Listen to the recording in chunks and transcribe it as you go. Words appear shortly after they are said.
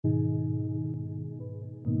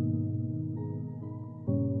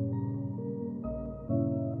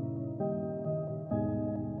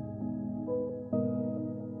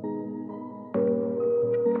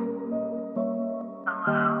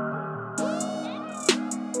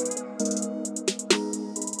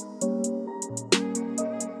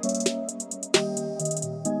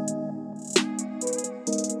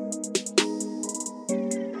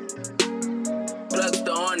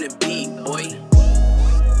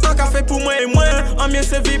café pour moi et moi, en mieux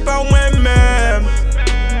servi par moi-même.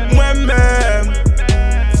 Moi-même.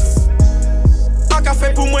 Un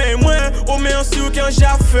café pour moi et moi, au met en sous qu'un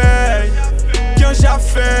j'affaille. Qu'un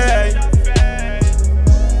j'affaille.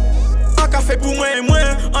 Un café pour moi et moi,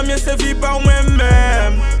 en mieux servi par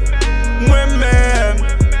moi-même. Moi-même.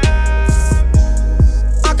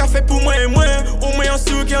 Un café pour moi et moi, au moins en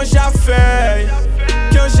sous qu'un j'affaille.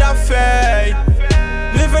 Qu'un j'affaille.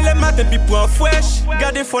 Lève les matins puis pour un fresh.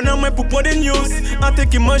 Gardez fond en main pour prendre des news. En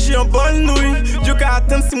qui mange un bol nouille. Dieu qu'à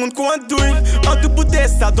attendre si mon coin douille. En tout bout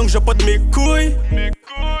ça donc je porte mes couilles.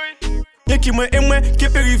 Y'a qui moi et moi qui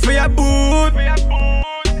peut arriver à bout.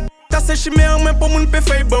 T'as ces chimées en main pour mon peut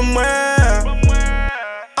faire bon moi.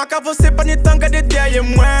 En cas vous c'est pas ni temps garder derrière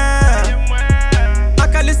moi.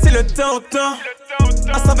 En cas laisser le temps au temps.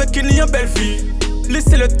 En savait qu'il n'y a une belle vie.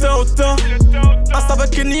 Laissez le temps au temps. En savait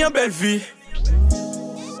qu'il n'y a une belle vie.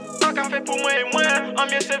 Un café pour moi et moi, en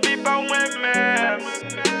mieux servi par moi-même.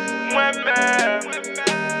 Moi-même.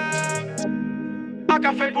 Un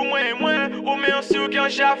café pour moi et moi, au met en sous qu'un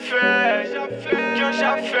j'affaille. Qu'un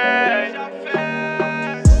j'affaille.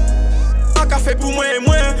 Un café pour moi et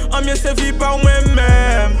moi, en mieux servi par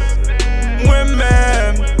moi-même.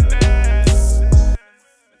 Moi-même.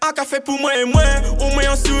 Un café pour moi et moi, au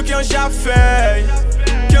moins en sous qu'un j'affaille.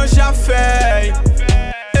 Qu'un j'affaille.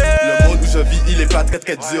 Le monde où je vis, il est pas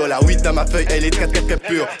très dur. La weed dans ma feuille, elle est très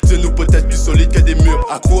pure. Dieu nous protège plus solide que des murs.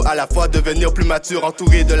 Accro à la fois, devenir plus mature.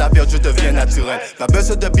 Entouré de la vertu, je deviens naturel. Ma buzz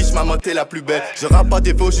de biche, maman t'es la plus belle. Je rappe pas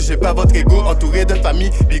des faux, jugez pas votre ego. Entouré de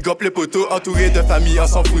famille, big up les poteaux. Entouré de famille, on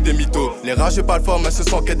s'en fout des mythos. Les rageux parlent fort, mais ce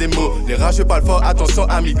sont que des mots. Les rageux parlent fort, attention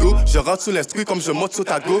amigo. Je rentre sous l'instru comme je monte sur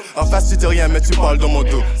ta go. En face tu dis rien, mais tu parles dans mon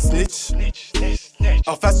dos. Snitch.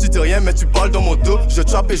 En face tu dis rien mais tu parles dans mon dos. Je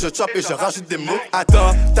choppe et je rajoute des mots.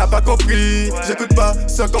 Attends, t'as pas compris. J'écoute pas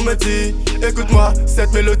ce qu'on me dit. Écoute-moi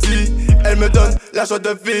cette mélodie. Elle me donne la joie de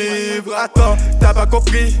vivre. Attends, t'as pas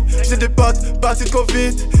compris. J'ai des potes partis trop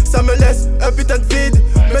vite. Ça me laisse un putain de vide.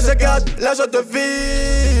 Mais je garde la joie de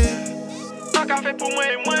vivre. Un café pour moi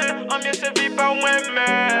et moi, en mieux servi par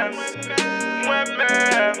moi-même.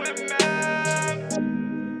 Moi-même.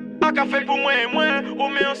 Un café pour moi et moi, au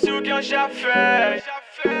met en sous qu'un j'affaille.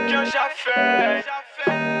 Qu'un j'affaille.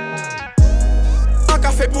 Un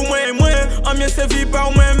café pour moi et moi, en mieux servi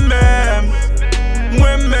par moi-même.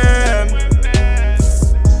 Moi-même.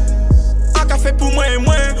 Un café pour moi et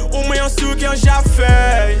moi, au moins en sous qu'un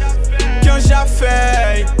j'affaille. Qu'un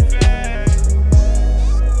j'affaille.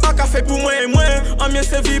 Un café pour moi et moi, en mieux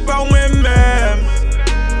servi par moi-même.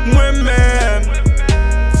 Moi-même.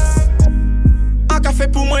 Un café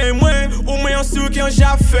pour moi et moi, au moins en sous qu'un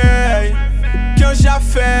j'affaille. Qu'un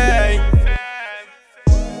j'affaille.